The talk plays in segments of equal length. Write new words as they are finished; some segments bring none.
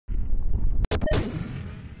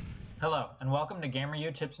Hello, and welcome to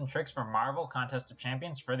GamerU tips and tricks for Marvel Contest of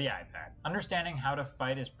Champions for the iPad. Understanding how to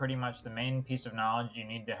fight is pretty much the main piece of knowledge you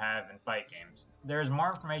need to have in fight games. There is more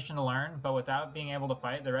information to learn, but without being able to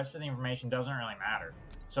fight, the rest of the information doesn't really matter.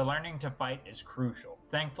 So learning to fight is crucial.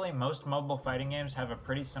 Thankfully, most mobile fighting games have a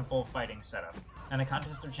pretty simple fighting setup, and the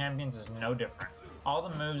Contest of Champions is no different. All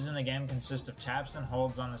the moves in the game consist of taps and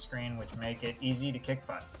holds on the screen, which make it easy to kick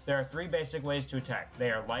butt. There are three basic ways to attack.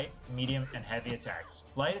 They are light, medium, and heavy attacks.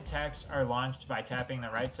 Light attacks are launched by tapping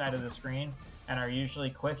the right side of the screen and are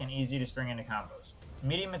usually quick and easy to string into combos.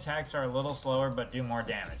 Medium attacks are a little slower but do more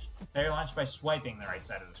damage. They are launched by swiping the right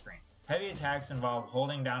side of the screen. Heavy attacks involve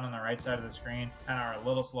holding down on the right side of the screen and are a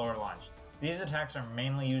little slower launched. These attacks are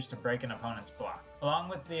mainly used to break an opponent's block. Along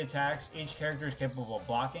with the attacks, each character is capable of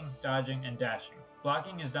blocking, dodging, and dashing.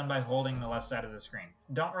 Blocking is done by holding the left side of the screen.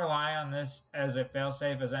 Don't rely on this as a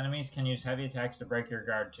failsafe, as enemies can use heavy attacks to break your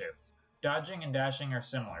guard too. Dodging and dashing are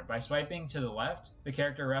similar. By swiping to the left, the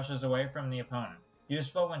character rushes away from the opponent,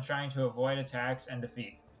 useful when trying to avoid attacks and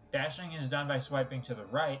defeat. Dashing is done by swiping to the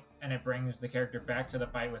right, and it brings the character back to the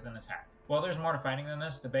fight with an attack. While there's more to fighting than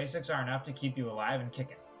this, the basics are enough to keep you alive and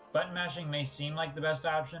kicking. Button mashing may seem like the best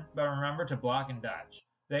option, but remember to block and dodge.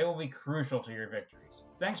 They will be crucial to your victories.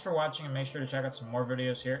 Thanks for watching, and make sure to check out some more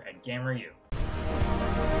videos here at GamerU.